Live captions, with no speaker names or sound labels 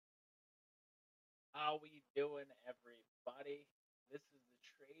How we doing, everybody? This is the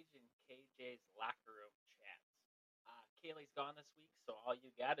Trajan KJ's locker room chats. Kaylee's gone this week, so all you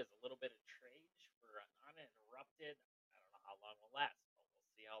got is a little bit of Trage for an uninterrupted. I don't know how long will last, but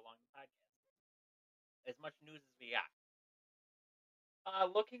we'll see how long the podcast is. As much news as we got.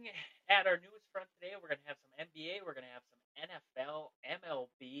 Looking at our news front today, we're going to have some NBA, we're going to have some NFL,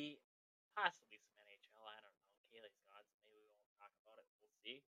 MLB, possibly some NHL. I don't know. Kaylee's gone, so maybe we won't talk about it. We'll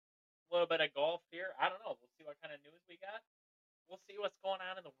see. A little bit of golf here. I don't know. We'll see what kind of news we got. We'll see what's going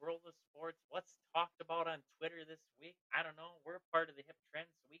on in the world of sports. What's talked about on Twitter this week. I don't know. We're part of the hip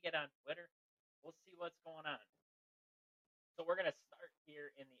trend, so we get on Twitter. We'll see what's going on. So we're going to start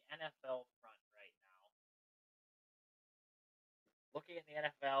here in the NFL front right now. Looking at the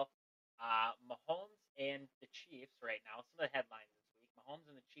NFL, Mahomes and the Chiefs right now. Some of the headlines this week. Mahomes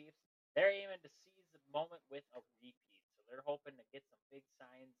and the Chiefs, they're aiming to seize the moment with a repeat. So they're hoping to get some big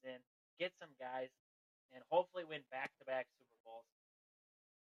signs in, get some guys, and hopefully win back-to-back Super Bowls.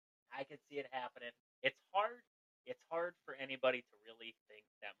 I could see it happening. It's hard. It's hard for anybody to really think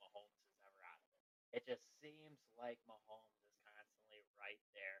that Mahomes is ever out of it. It just seems like Mahomes is constantly right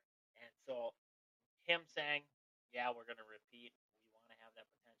there. And so him saying, yeah, we're going to repeat. We want to have that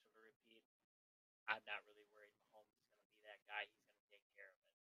potential to repeat. I'm not really worried Mahomes is going to be that guy. He's going to take care of it.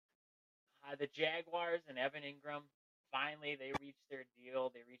 The Jaguars and Evan Ingram, finally, they reached their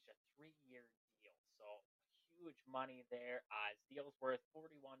deal. They reached a 3-year deal. So huge money there. His deal's worth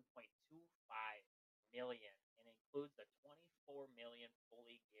 $41.25 million and includes the $24 million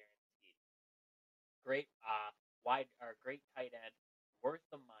fully guaranteed. Great great tight end, worth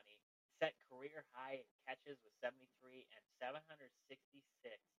the money. Set career high in catches with 73 and 766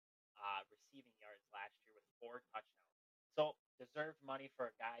 receiving yards last year with 4 touchdowns. So deserved money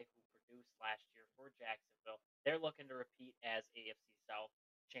for a guy who produced last year for Jacksonville. They're looking to repeat as AFC South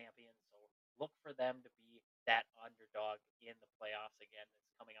champions. So look for them to be that underdog in the playoffs again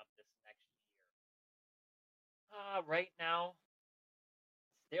that's coming up this next year. Right now,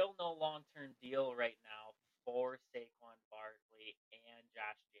 still no long-term deal right now for Saquon Barkley and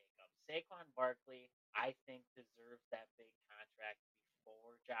Josh Jacobs. Saquon Barkley, I think, deserves that big contract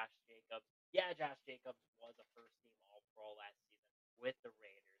before Josh Jacobs. Yeah, Josh Jacobs was a first-team All-Pro last season with the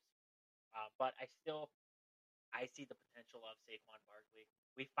Raiders, but I see the potential of Saquon Barkley.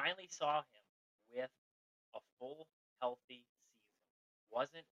 We finally saw him with a full, healthy season.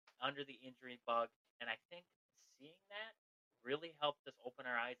 Wasn't under the injury bug, and I think seeing that really helped us open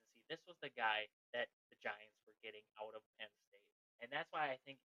our eyes and see this was the guy that the Giants were getting out of Penn State. And that's why I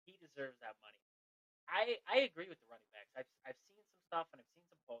think he deserves that money. I agree with the running backs. I've seen some stuff and I've seen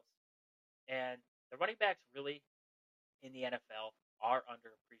some posts, and the running backs really in the NFL are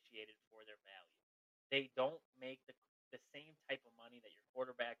underappreciated for their value. They don't make the same type of money that your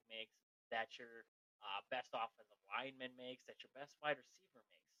quarterback makes, that your best offensive lineman makes, that your best wide receiver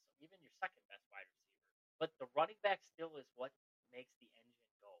makes, so even your second best wide receiver. But the running back still is what makes the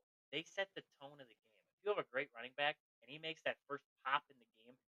engine go. They set the tone of the game. If you have a great running back and he makes that first pop in the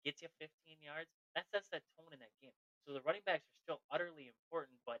game, gets you 15 yards, that sets that tone in that game. So the running backs are still utterly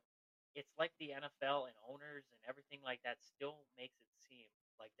important, but it's like the NFL and owners and everything like that still makes it seem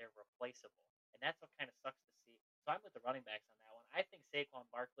like they're replaceable. And that's what kind of sucks to see. So I'm with the running backs on that one. I think Saquon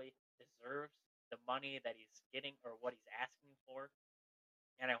Barkley deserves the money that he's getting or what he's asking for,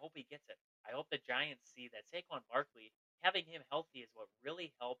 and I hope he gets it. I hope the Giants see that Saquon Barkley, having him healthy is what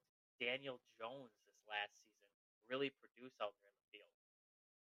really helped Daniel Jones this last season really produce out there in the field.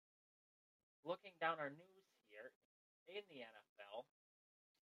 Looking down our news here in the NFL,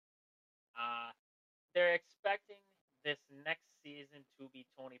 they're expecting this next season to be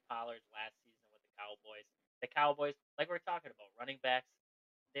Tony Pollard's last season with the Cowboys. The Cowboys, like we're talking about, running backs,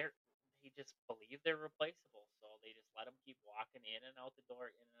 they just believe they're replaceable, so they just let them keep walking in and out the door,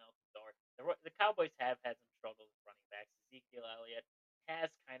 in and out the door. The Cowboys have had some struggles with running backs. Ezekiel Elliott has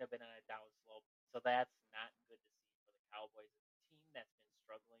kind of been on a downslope, so that's not good to see for the Cowboys. It's a team that's been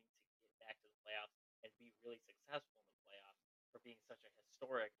struggling to get back to the playoffs and be really successful in the playoffs for being such a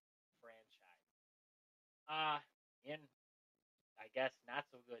historic franchise. In I guess not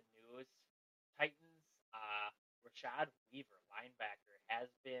so good news, Titans. Rashad Weaver, linebacker, has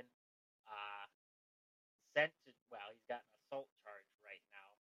been uh, sent to. Well, he's got an assault charge right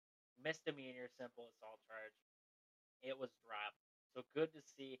now, misdemeanor, simple assault charge. It was dropped, so good to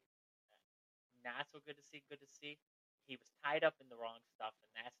see. Not so good to see. Good to see. He was tied up in the wrong stuff,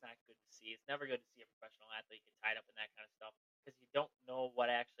 and that's not good to see. It's never good to see a professional athlete get tied up in that kind of stuff because you don't know what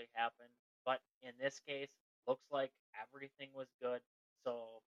actually happened. But in this case, looks like everything was good.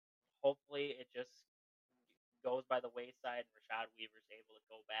 So hopefully it just goes by the wayside and Rashad Weaver's able to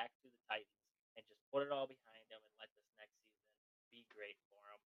go back to the Titans and just put it all behind him and let this next season be great for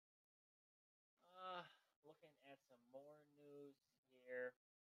him. Uh, Looking at some more news here.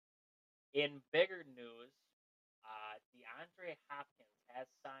 In bigger news, DeAndre Hopkins has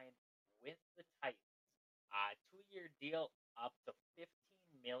signed with the Titans. 2-year deal up to $15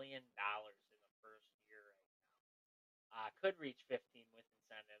 million in the first year right now. Could reach 15 with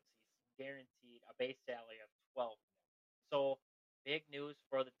incentives. He's guaranteed a base salary of 12 million. So big news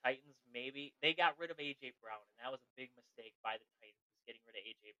for the Titans. Maybe they got rid of AJ Brown, and that was a big mistake by the Titans, is getting rid of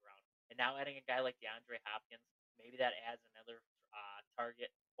AJ Brown. And now adding a guy like DeAndre Hopkins, maybe that adds another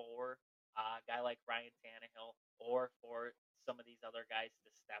target for a guy like Ryan Tannehill or for some of these other guys to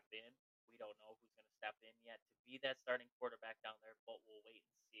step in. We don't know who's going to step in yet to be that starting quarterback down there, but we'll wait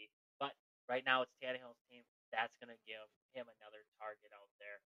and see. But right now, it's Tannehill's team. That's going to give him another target out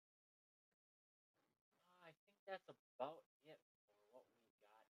there. I think that's about it for what we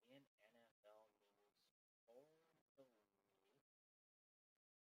got in NFL news for the week.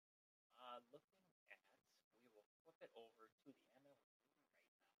 Looking at, we will flip it over to the MLB right now.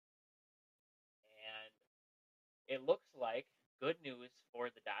 And it looks like good news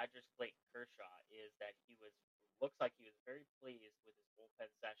for the Dodgers. Clayton Kershaw is that he was looks like he was very pleased with his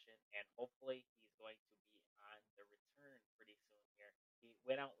bullpen session, and hopefully he's going to be on the return pretty soon here. He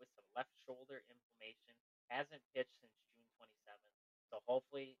went out with some left shoulder inflammation, hasn't pitched since June 27th, so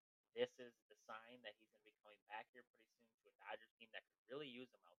hopefully this is the sign that he's going to be coming back here pretty soon to a Dodgers team that could really use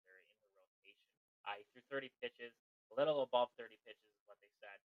him out there in the rotation. He threw 30 pitches, a little above 30 pitches is what they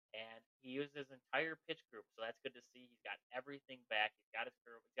said, and he used his entire pitch group, so that's good to see. He's got everything back. He's got his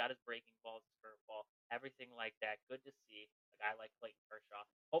curve, he's got his breaking balls, his curveball, everything like that. Good to see a guy like Clayton Kershaw.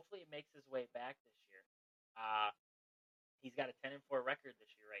 Hopefully, it makes his way back this year. Uh, he's got a 10-4 record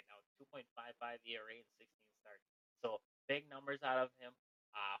this year right now, 2.55 ERA and 16 starts. So big numbers out of him.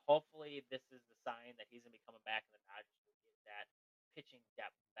 Hopefully, this is the sign that he's gonna be coming back, and the Dodgers will get that pitching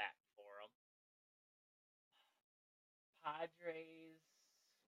depth back for him. Padres.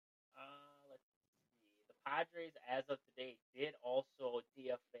 Let's see. The Padres, as of today, did also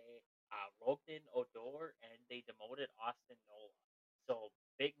DFA Rogden Odor, and they demoted Austin Nola. So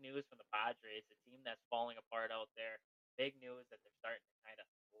big news from the Padres, the team that's falling apart out there. Big news that they're starting to kind of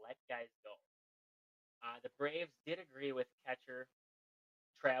let guys go. The Braves did agree with catcher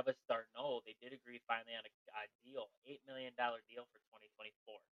Travis d'Arnaud. They did agree finally on a deal, $8 million deal for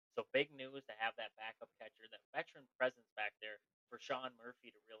 2024. So big news to have that backup catcher, that veteran presence back there for Sean Murphy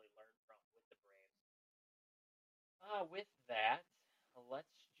to really learn from with the Braves. With that,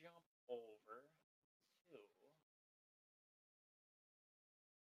 let's jump over to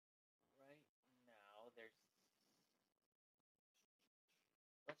right now. Let's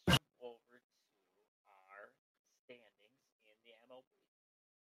jump over to our standings in the MLB.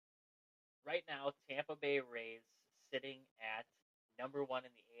 Right now, Tampa Bay Rays sitting at number one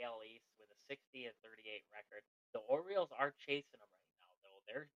in the AL East with a 60-38 record. The Orioles are chasing them right now, though.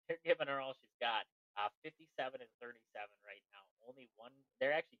 They're giving her all she's got. 57-37 right now. Only one.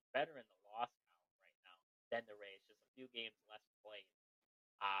 They're actually better in the loss count right now than the Rays. Just a few games less played.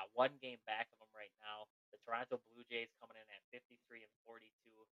 One game back of them right now. The Toronto Blue Jays coming in at 53-42.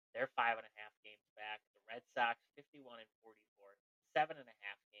 They're 5.5 games back. The Red Sox 51-44, 7.5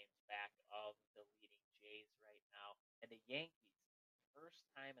 games back of the leading Jays right now. And the Yankees, first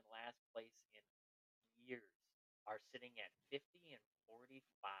time in last place in years, are sitting at 50-45.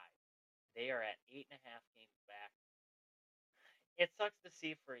 They are at 8.5 games back. It sucks to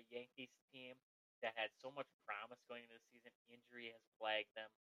see for a Yankees team that had so much promise going into the season. Injury has plagued them.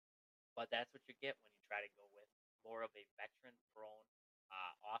 But that's what you get when you try to go with more of a veteran-prone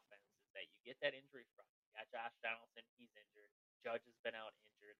offense, is that you get that injury front. You got Josh Donaldson, he's injured. Judge has been out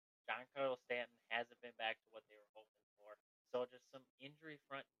injured. Giancarlo Stanton hasn't been back to what they were hoping for. So just some injury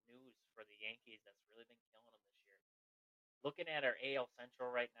front news for the Yankees that's really been killing them this year. Looking at our AL Central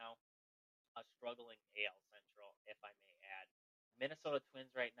right now, a struggling AL Central, if I may add. Minnesota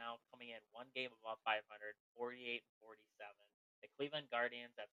Twins right now coming in one game above 500, 48-47. The Cleveland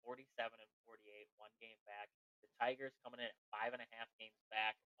Guardians at 47-48, one game back. The Tigers coming in at 5.5 games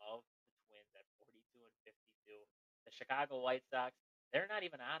back of the Twins at 42-52. The Chicago White Sox, they're not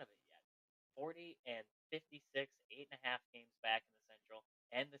even out of it yet. 40-56, 8.5 games back in the Central.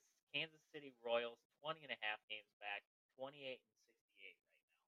 And the Kansas City Royals, 20.5 games back, 28-68 right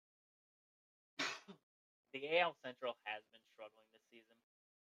now. The AL Central has been struggling this season.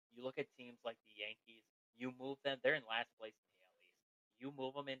 You look at teams like the Yankees, you move them, they're in last place in the AL East. You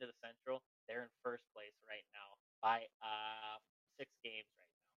move them into the Central, they're in first place right now by 6 games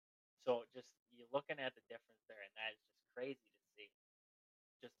right now. So just you're looking at the difference there, and that is just crazy to see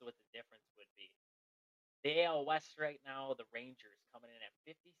just what the difference would be. The AL West right now, the Rangers coming in at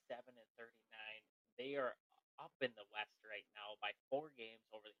 57-39. They are up in the West right now by 4 games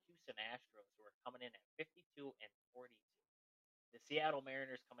over the Houston Astros, who are coming in at 52-42. The Seattle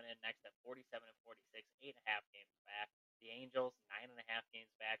Mariners coming in next at 47-46, 8.5 games back. The Angels 9.5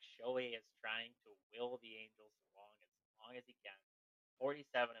 games back. Shohei is trying to will the Angels long as he can,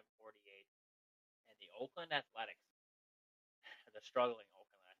 47-48. And the Oakland Athletics, the struggling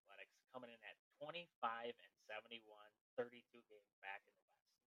Oakland Athletics, coming in at 25-71, 32 games back in the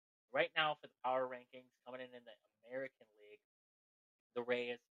West. Right now for the power rankings, coming in the American League, the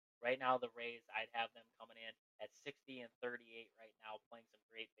Rays. Right now, the Rays, I'd have them coming in at 60-38 right now, playing some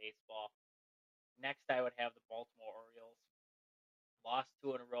great baseball. Next, I would have the Baltimore Orioles. Lost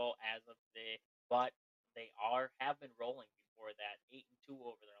 2 in a row as of today, but they have been rolling before that, 8-2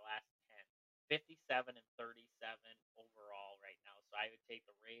 over their last 10, 57-37 overall right now. So I would take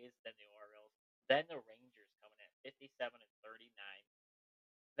the Rays, then the Orioles, then the Rangers coming in at 57-39.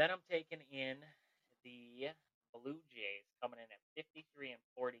 Then I'm taking in the Blue Jays coming in at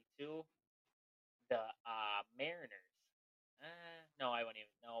 53-42. The Mariners. No, I wouldn't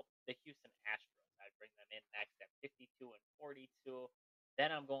even. No, the Houston Astros. I'd bring them in next at 52-42.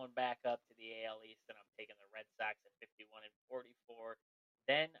 Then I'm going back up to the AL East, and I'm taking the Red Sox at 51-44.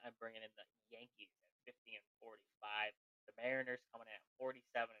 Then I'm bringing in the Yankees at 50-45. The Mariners coming in at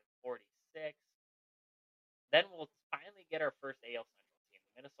 47-46. Then we'll finally get our first AL Central team,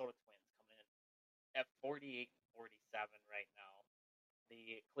 the Minnesota Twins, coming in at 48-47 right now.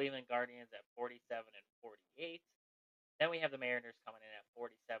 The Cleveland Guardians at 47-48. Then we have the Mariners coming in at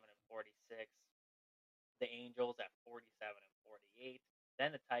 47-46. The Angels at 47-48.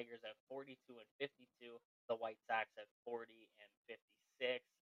 Then the Tigers at 42-52. The White Sox at 40-56.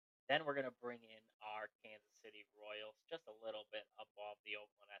 Then we're going to bring in our Kansas City Royals just a little bit above the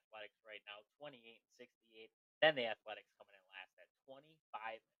Oakland Athletics right now, 28-68. Then the Athletics coming in last at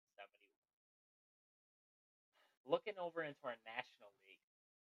 25-71. Looking over into our National League,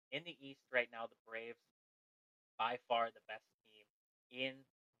 in the East right now, the Braves, by far the best team in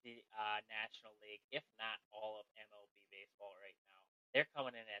the National League, if not all of MLB baseball right now. They're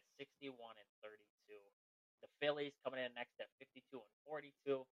coming in at 61-32. The Phillies coming in next at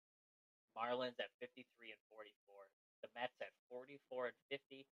 52-42. Marlins at 53-44. The Mets at 44-50,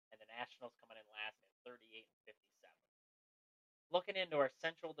 and the Nationals coming in last at 38-57. Looking into our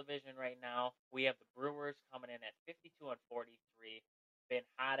Central Division right now, we have the Brewers coming in at 52-43. Been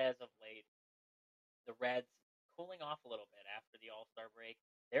hot as of late. The Reds cooling off a little bit after the All-Star break.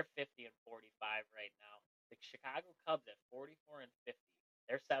 They're 50-45 right now. The Chicago Cubs at 44-50.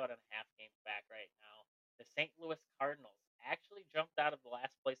 They're 7.5 games back right now. The St. Louis Cardinals actually jumped out of the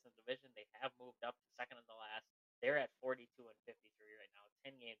last place in the division. They have moved up to second in the last. They're at 42-53 right now,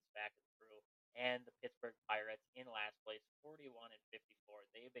 10 games back of the Brew. And the Pittsburgh Pirates in last place, 41-54.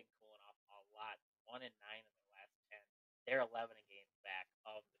 They've been cooling off a lot, 1-9 in their last 10. They're 11 games back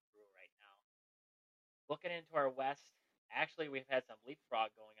of the Brew right now. Looking into our West, actually, we've had some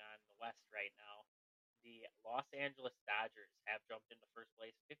leapfrog going on in the West right now. The Los Angeles Dodgers have jumped into first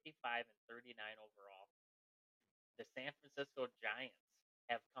place, 55-39 overall. The San Francisco Giants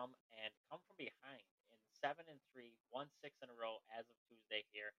have come from behind in 7-3, won 6 in a row as of Tuesday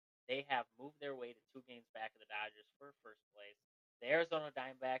here. They have moved their way to 2 games back of the Dodgers for first place. The Arizona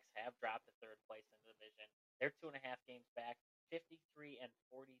Diamondbacks have dropped to third place in the division. They're 2.5 games back, 53-42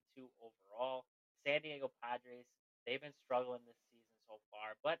 overall. San Diego Padres, they've been struggling this season so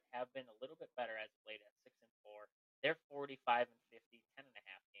far, but have been a little bit better as of late at 6-4. They're 45-50,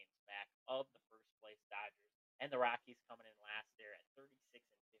 10.5 games back of the first place Dodgers. And the Rockies coming in last there at 36-58,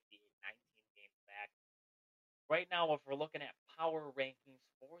 19 games back. Right now, if we're looking at power rankings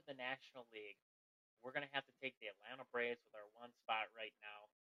for the National League, we're going to have to take the Atlanta Braves with our 1 spot right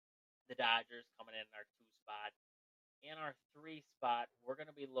now. The Dodgers coming in our 2 spot. In our 3 spot, we're going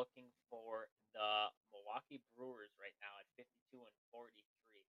to be looking for the Milwaukee Brewers right now at 52-43.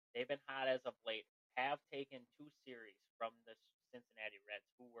 They've been hot as of late, have taken 2 series from the Cincinnati Reds,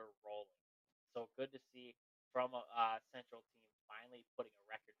 who were rolling. So good to see from a Central team finally putting a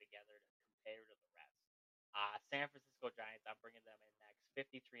record together to compare to the rest. San Francisco Giants, I'm bringing them in next,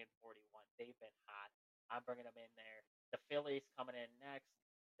 53-41. They've been hot. I'm bringing them in there. The Phillies coming in next.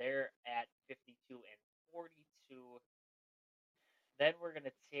 They're at 52-42. Then we're going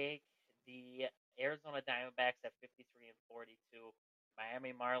to take the Arizona Diamondbacks at 53-42.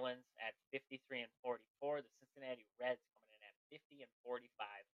 Miami Marlins at 53-44. The Cincinnati Reds coming in at 50-45.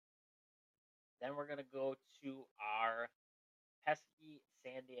 Then we're going to go to our pesky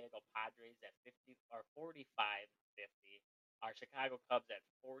San Diego Padres at 45-50. Our Chicago Cubs at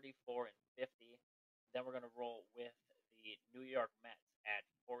 44-50. Then we're going to roll with the New York Mets at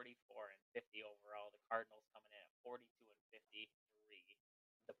 44 and 50 overall. The Cardinals coming in at 42 and 53.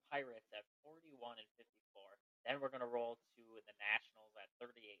 The Pirates at 41 and 54. Then we're going to roll to the Nationals at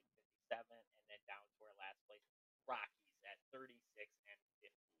 38 and 57, and then down to our last place, Rockies at 36 and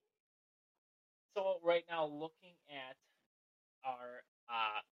 58. So right now, looking at our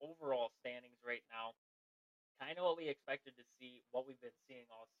overall standings right now, kind of what we expected to see, what we've been seeing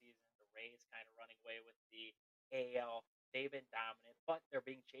all season. The Rays kind of running away with the AL. They've been dominant, but they're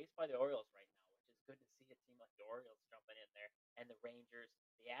being chased by the Orioles right now, which is good to see. It seemed like the Orioles jumping in there, and the Rangers,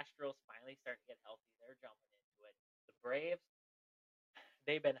 the Astros finally starting to get healthy. They're jumping into it. The Braves,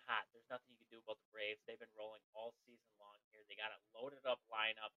 they've been hot. There's nothing you can do about the Braves. They've been rolling all season long here. They got a loaded up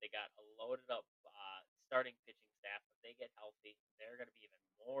lineup. They got a loaded up starting pitching staff. If they get healthy, they're going to be even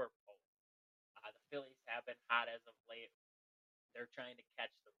more potent. The Phillies have been hot as of late. They're trying to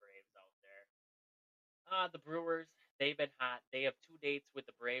catch the Braves out there. The Brewers, they've been hot. They have 2 dates with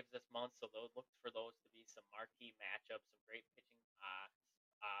the Braves this month, so those look for those to be some marquee matchups, some great pitching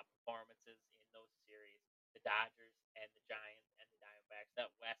performances in those series. The Dodgers and the Giants and the Diamondbacks.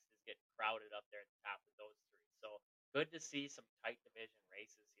 That West is getting crowded up there at the top with those three. So good to see some tight division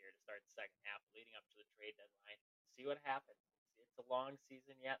races here to start the second half, leading up to the trade deadline. See what happens. It's a long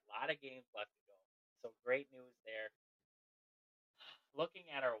season yet. A lot of games left to go. So great news there. Looking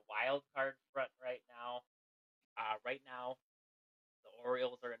at our wild card front right now the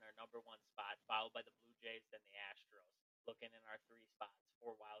Orioles are in our number one spot, followed by the Blue Jays, then the Astros. Looking in our three spots,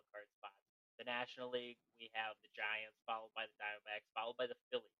 four wild card spots. The National League, we have the Giants, followed by the Diamondbacks, followed by the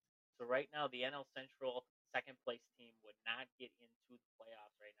Phillies. So right now, the NL Central second place team would not get into the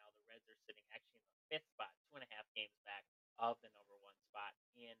playoffs right now. The Reds are sitting actually in the fifth spot, 2.5 games back of the number one spot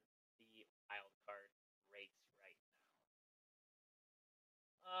in the wild card race right now.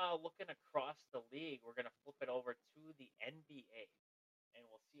 Looking across the league, we're going to flip it over to the NBA, and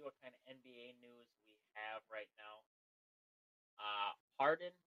we'll see what kind of NBA news we have right now.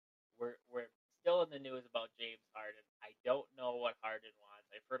 Harden, we're still in the news about James Harden. I don't know what Harden wants.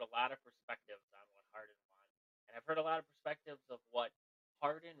 I've heard a lot of perspectives on what Harden wants, and I've heard a lot of perspectives of what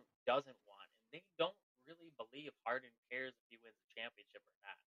Harden doesn't want, and they don't really believe Harden cares if he wins a championship or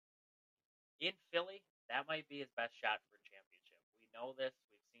not. In Philly, that might be his best shot for a championship. We know this,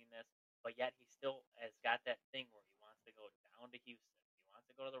 we've seen this, but yet he still has got that thing where he wants to go down to Houston. He wants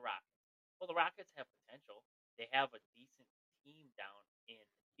to go to the Rockets. Well, the Rockets have potential. They have a decent team down in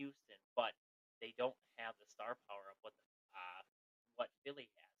Houston, but they don't have the star power of what Philly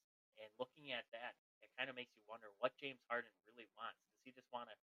has. And looking at that, it kind of makes you wonder what James Harden really wants. Does he just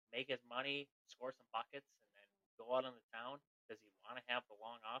want to make his money, score some buckets, and then go out on the town? Does he want to have the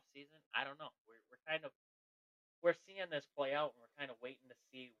long off season? I don't know. We're seeing this play out, and we're kind of waiting to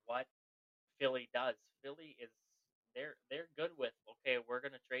see what Philly does. Philly is they're good with, okay, we're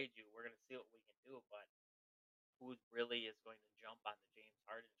gonna trade you. We're gonna see what we can do, but who really is going to jump on the James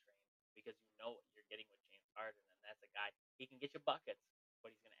Harden train, because you know what you're getting with James Harden, and that's a guy, he can get you buckets,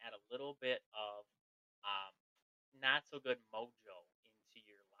 but he's going to add a little bit of um, not so good mojo into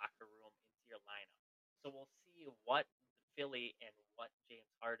your locker room, into your lineup. So we'll see what Philly and what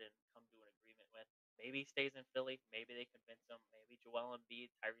James Harden come to an agreement with. Maybe he stays in Philly. Maybe they convince him. Maybe Joel Embiid,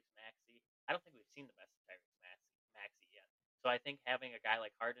 Tyrese Maxey. I don't think we've seen the best of Maxey yet. So I think having a guy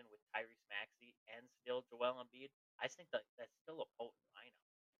like Harden with Tyrese Maxey and still Joel Embiid, I think that's still a potent lineup.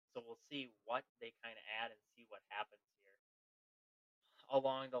 So we'll see what they kind of add and see what happens here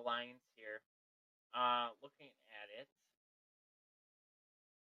along the lines here. Looking at it,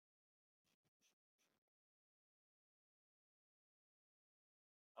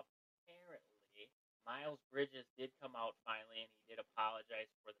 apparently Miles Bridges did come out finally, and he did apologize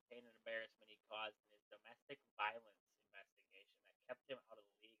for the pain and embarrassment he caused in his domestic violence investigation that kept him out of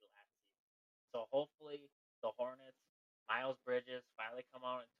the league last season. So hopefully the Hornets, Miles Bridges, finally come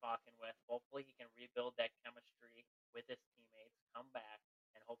out and talking with. Hopefully he can rebuild that chemistry with his teammates, come back,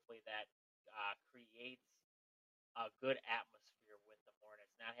 and hopefully that creates a good atmosphere with the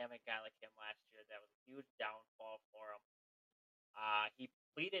Hornets. Not having a guy like him last year, that was a huge downfall for him. He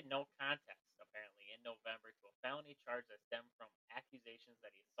pleaded no contest, apparently, in November to a felony charge that stemmed from accusations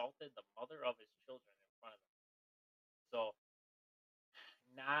that he assaulted the mother of his children in front of them. So,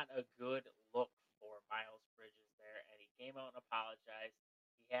 not a good look for Miles Bridges there, and he came out and apologized.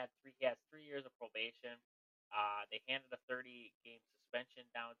 He has 3 years of probation. They handed a 30-game suspension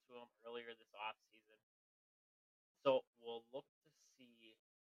down to him earlier this offseason. So we'll look to see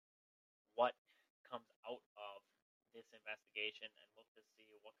what comes out of this investigation, and look to see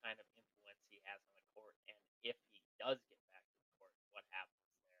what kind of influence he has on the court, and if he does get back to the court, what happens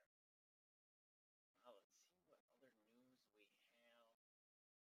there.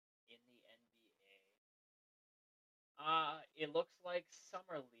 It looks like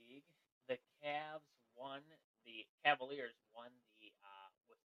summer league. The Cavaliers won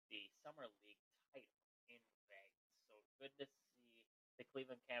with the summer league title in Vegas. So good to see the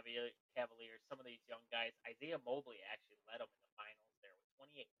Cavaliers. Some of these young guys. Isaiah Mobley actually led them in the finals there with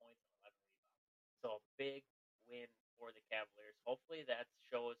 28 points and 11 rebounds. So a big win for the Cavaliers. Hopefully that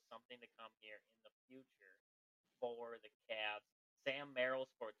shows something to come here in the future for the Cavs. Sam Merrill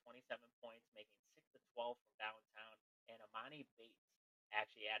scored 27 points, making 6 to 12 from downtown, and Amani Bates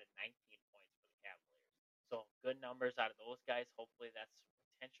actually added 19 points for the Cavaliers. So good numbers out of those guys. Hopefully that's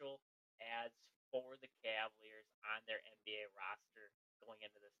potential adds for the Cavaliers on their NBA roster going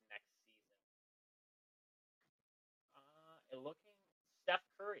into this next season. Looking, Steph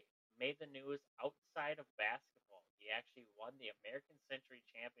Curry made the news outside of basketball. He actually won the American Century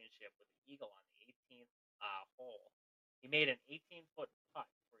Championship with the Eagle on the 18th hole. He made an 18-foot putt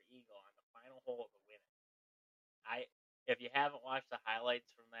for Eagle on the final hole to win it. If you haven't watched the highlights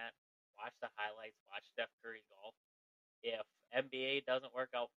from that, watch the highlights. Watch Steph Curry golf. If NBA doesn't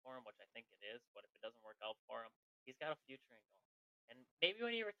work out for him, which I think it is, but if it doesn't work out for him, he's got a future in golf. And maybe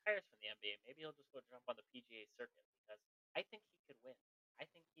when he retires from the NBA, maybe he'll just go jump on the PGA circuit because I think he could win. I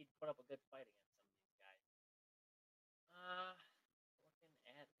think he'd put up a good fight against some of these guys.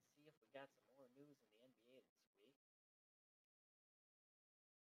 Looking at see if we got some more news in the NBA this week.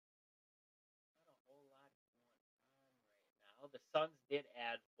 Not a whole lot going on right now. The Suns did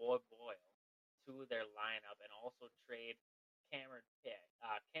add Boy Boyle to their lineup and also trade Cameron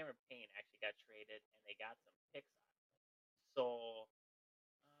Payne actually got traded and they got some picks out of it. So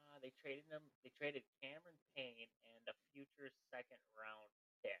they traded him. They traded Cameron Payne and a future second round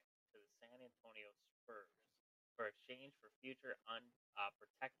pick to the San Antonio Spurs for exchange for future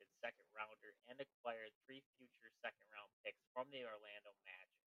unprotected second rounder and acquired 3 future second round picks from the Orlando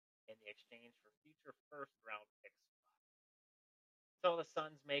Magic in the exchange for future first round picks. So the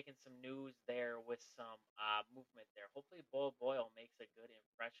Suns making some news there with some movement there. Hopefully, Boyle makes a good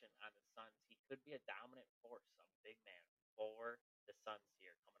impression on the Suns. He could be a dominant force, a big man for the Suns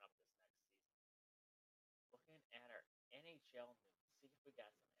here coming up this next season. Looking at our NHL news, see if we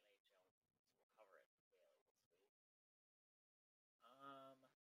got some NHL news. We'll cover it daily this week.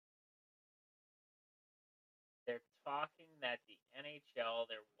 They're talking that the NHL.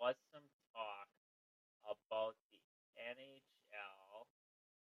 There was some talk about the NHL.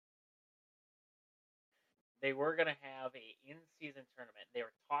 They were going to have a in-season tournament. They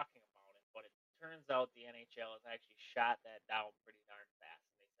were talking about it, but it turns out the NHL has actually shot that down pretty darn fast,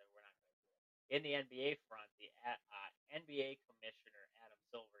 and they said we're not going to do it. In the NBA front, the NBA commissioner Adam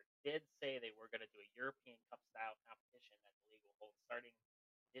Silver did say they were going to do a European Cup style competition that the league will hold starting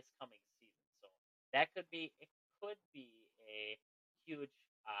this coming season. So that could be a huge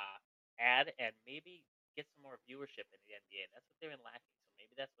ad and maybe get some more viewership in the NBA. That's what they've been lacking. So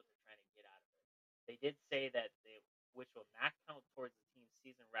maybe that's what they're trying to get out of it. They did say that which will not count towards the team's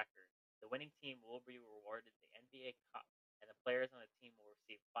season record. The winning team will be rewarded the NBA Cup, and the players on the team will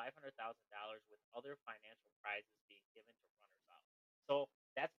receive $500,000 with other financial prizes being given to runners-up. So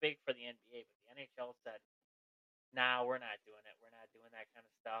that's big for the NBA, but the NHL said, "Nah, we're not doing it. We're not doing that kind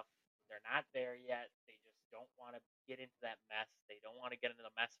of stuff." They're not there yet. They just don't want to get into that mess. They don't want to get into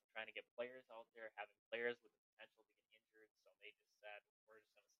the mess of trying to get players out there, having players with the potential to get injured. So they just said, we're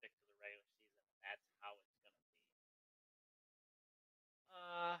just going to stick to the regular season. That's how it's going to be.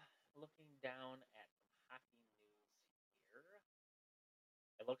 Looking down at some hockey news here.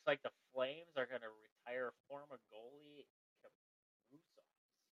 It looks like the Flames are going to retire former goalie Kaprizov's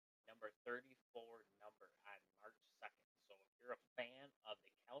number 34 number on March 2nd. So if you're a fan of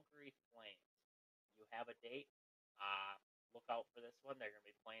the Calgary Flames, you have a date. Look out for this one. They're going to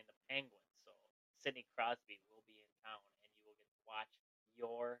be playing the Penguins. So Sidney Crosby will be in town, and you will get to watch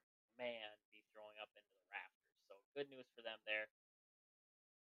your man be throwing up into the rafters. So good news for them there.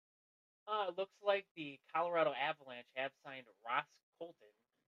 It looks like the Colorado Avalanche have signed Ross Colton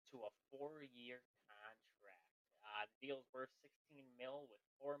to a 4-year contract. The deal is worth $16 million with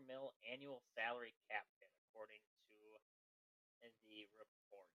 $4 million annual salary cap hit, according to the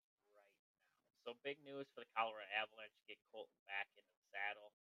report right now. So big news for the Colorado Avalanche to get Colton back into the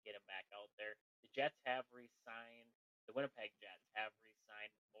saddle, get him back out there. The Jets have re-signed. The Winnipeg Jets have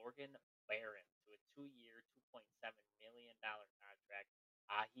re-signed Morgan Barron to a 2-year, $2.7 million contract.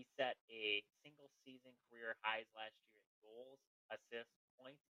 He set a single-season career highs last year in goals, assists,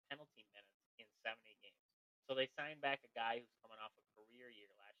 points, penalty minutes in 70 games. So they signed back a guy who's coming off a career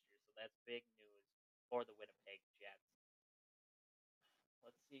year last year. So that's big news for the Winnipeg Jets.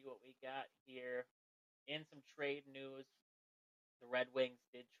 Let's see what we got here. In some trade news, the Red Wings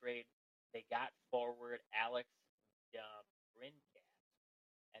did trade. They got forward Alex Brincat.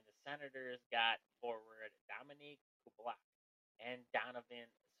 And the Senators got forward Dominique Kublat and Donovan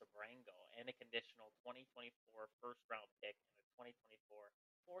Sabrango and a conditional 2024 first round pick and a 2024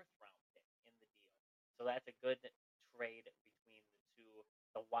 fourth round pick in the deal. So that's a good trade between the two.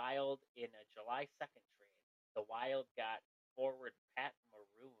 The Wild, in a July 2nd trade, the Wild got forward Pat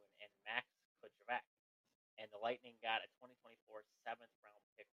Maroon and Max Kudrek. And the Lightning got a 2024 seventh round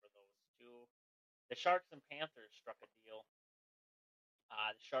pick for those two. The Sharks and Panthers struck a deal.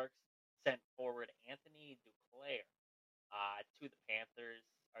 The Sharks sent forward Anthony Duclair to the Panthers,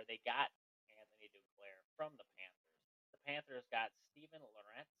 or they got Anthony Duclair from the Panthers. The Panthers got Steven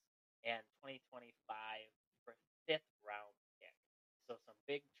Lorentz and 2025 for fifth round pick. So some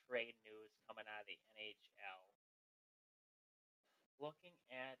big trade news coming out of the NHL. Looking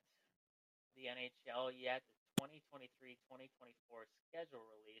at the NHL yet, the 2023-2024 schedule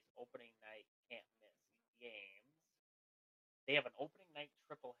release, opening night, can't miss games. They have an opening night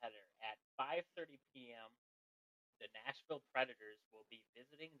triple header at 5:30 p.m. The Nashville Predators will be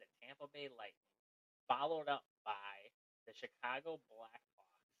visiting the Tampa Bay Lightning, followed up by the Chicago Blackhawks.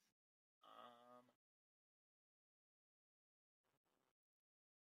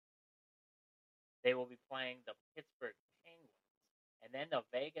 They will be playing the Pittsburgh Penguins, and then the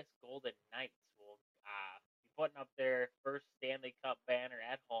Vegas Golden Knights will be putting up their first Stanley Cup banner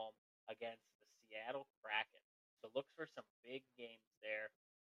at home against the Seattle Kraken. So look for some big games there.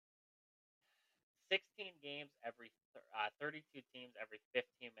 16 games every 32 teams every 15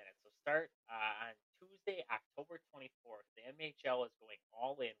 minutes. So start on Tuesday, October 24th. The NHL is going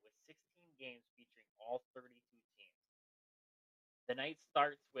all in with 16 games featuring all 32 teams. The night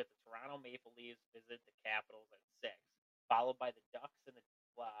starts with the Toronto Maple Leafs visit the Capitals at 6, followed by the Ducks and the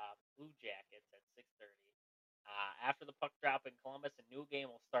Blue Jackets at 6:30. After the puck drop in Columbus, a new game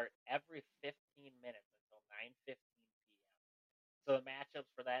will start every 15 minutes until 9:15 p.m. So the matchups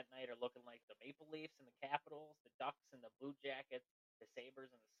for that night are looking like the Maple Leafs and the Capitals, the Ducks and the Blue Jackets, the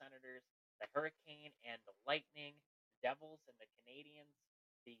Sabres and the Senators, the Hurricane and the Lightning, the Devils and the Canadiens,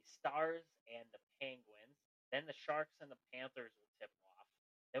 the Stars and the Penguins. Then the Sharks and the Panthers will tip off.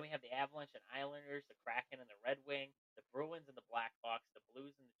 Then we have the Avalanche and Islanders, the Kraken and the Red Wing, the Bruins and the Blackhawks, the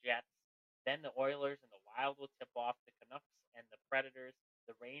Blues and the Jets. Then the Oilers and the Wild will tip off, the Canucks and the Predators,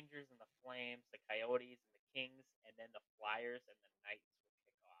 the Rangers and the Flames, the Coyotes and the Kings, and then the Flyers and the Knights will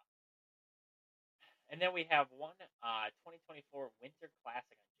kick off. And then we have one 2024 Winter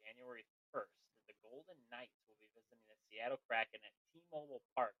Classic on January 1st. The Golden Knights will be visiting the Seattle Kraken at T-Mobile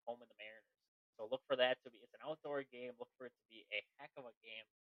Park, home of the Mariners. So look for that to be, it's an outdoor game. Look for it to be a heck of a game.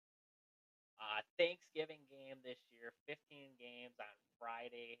 Thanksgiving game this year, 15 games on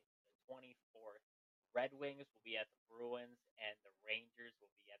Friday, the 24th. Red Wings will be at the Bruins, and the Rangers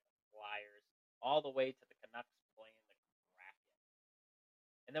will be at the Flyers, all the way to the Canucks playing the Kraken.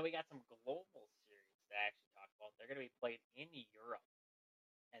 And then we got some global series to actually talk about. They're going to be played in Europe,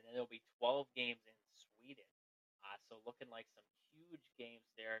 and then there'll be 12 games in Sweden. So looking like some huge games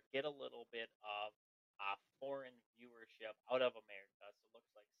there. Get a little bit of foreign viewership out of America. So it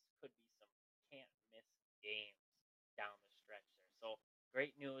looks like could be some can't miss games down the stretch there. So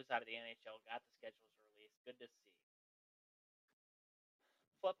great news out of the NHL. Got the schedules released. Good to see.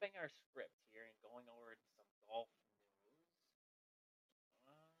 Flipping our script here and going over to some golf news.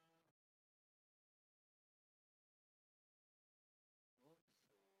 Looks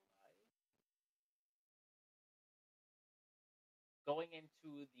like going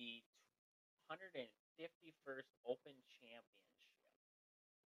into the 151st Open Championship,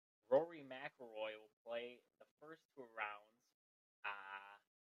 Rory McIlroy will play the first two rounds uh,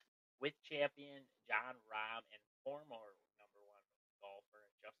 with champion John Rahm and former number one golfer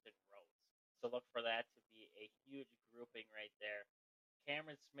Justin Rose. So look for that to be a huge grouping right there.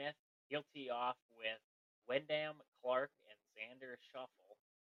 Cameron Smith, he'll tee off with Wyndham Clark and Xander Schauffele.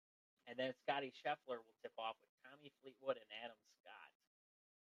 And then Scotty Scheffler will tip off with Tommy Fleetwood and Adam Scott.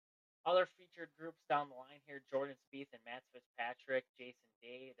 Other featured groups down the line here, Jordan Spieth and Matt Fitzpatrick, Jason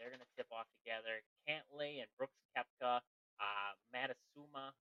Day, they're going to tip off together. Cantlay and Brooks Koepka,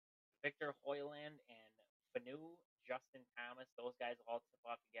 Matsuyama, Victor Hoyland and Fanu, Justin Thomas, those guys will all tip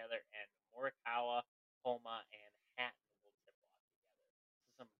off together. And Morikawa, Homa, and Hatton will tip off together.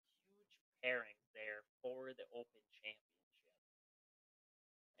 So some huge pairings there for the Open Championship.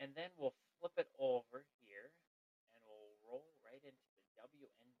 And then we'll flip it over here and we'll roll right into the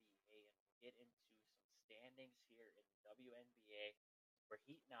WNBA and we'll get into some standings here in the WNBA. We're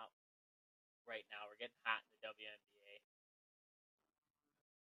heating up right now. We're getting hot in the WNBA.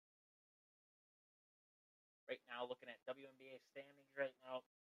 Right now, looking at WNBA standings right now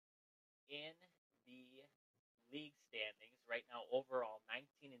in the league standings right now, overall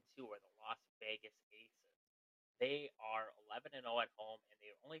 19-2 are the Las Vegas Aces. They are 11-0 at home, and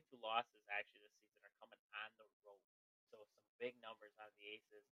the only two losses actually this season are coming on the road. So some big numbers on the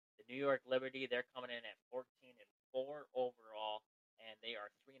Aces. The New York Liberty, they're coming in at 14-4 overall, and they are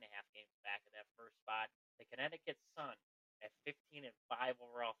 3.5 games back of that first spot. The Connecticut Sun at 15-5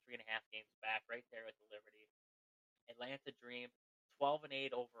 overall, 3.5 games back, right there with the Liberty. Atlanta Dream,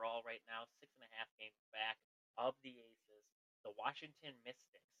 12-8 overall right now, 6.5 games back of the Aces. The Washington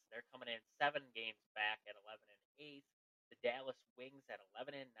Mystics, they're coming in 7 games back at 11-8. The Dallas Wings at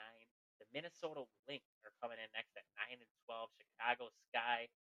 11-9. The Minnesota Lynx are coming in next at 9-12. Chicago Sky,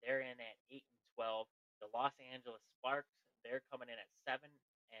 they're in at 8-12. The Los Angeles Sparks, they're coming in at 7-13.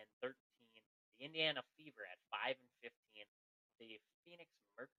 The Indiana Fever at 5-15. The Phoenix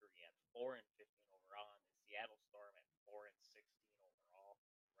Mercury at 4-15 overall, and the Seattle Storm at 4-16 overall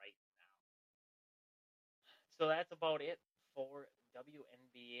right now. So that's about it for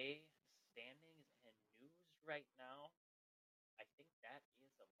WNBA standings and news right now. I think that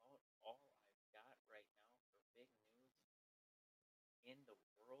is about all I've got right now for big news in the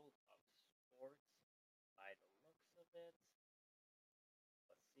world of sports by the looks of it.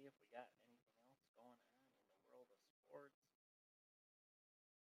 Let's see if we got anything else going on in the world of sports.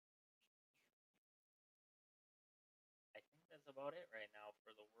 I think that's about it right now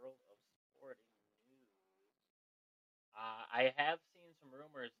for the world of sporting news. I have seen some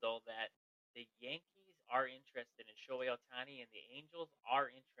rumors though that the Yankees are interested in Shohei Ohtani and the Angels are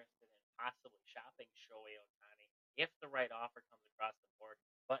interested in possibly shopping Shohei Ohtani if the right offer comes across the board.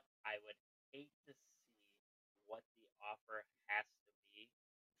 But I would hate to see what the offer has to be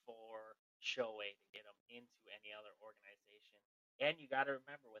for Shohei to get him into any other organization. And you got to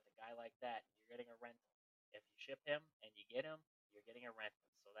remember, with a guy like that, you're getting a rental. If you ship him and you get him, you're getting a rental.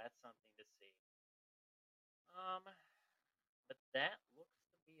 So that's something to see. Um, but that looks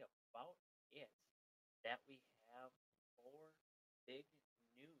to be about it that we have for big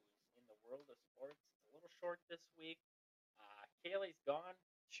news in the world of sports. It's a little short this week. Kaylee's gone.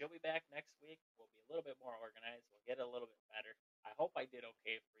 She'll be back next week. We'll be a little bit more organized. We'll get it a little bit better. I hope I did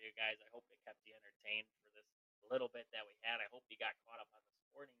okay for you guys. I hope it kept you entertained for this little bit that we had. I hope you got caught up on the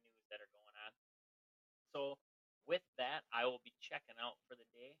sporting news that are going on. So, with that, I will be checking out for the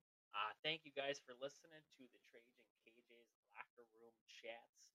day. Thank you guys for listening to the Trajan KJ's Locker Room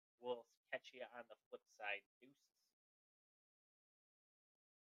Chats. We'll catch you on the flip side. Deuces.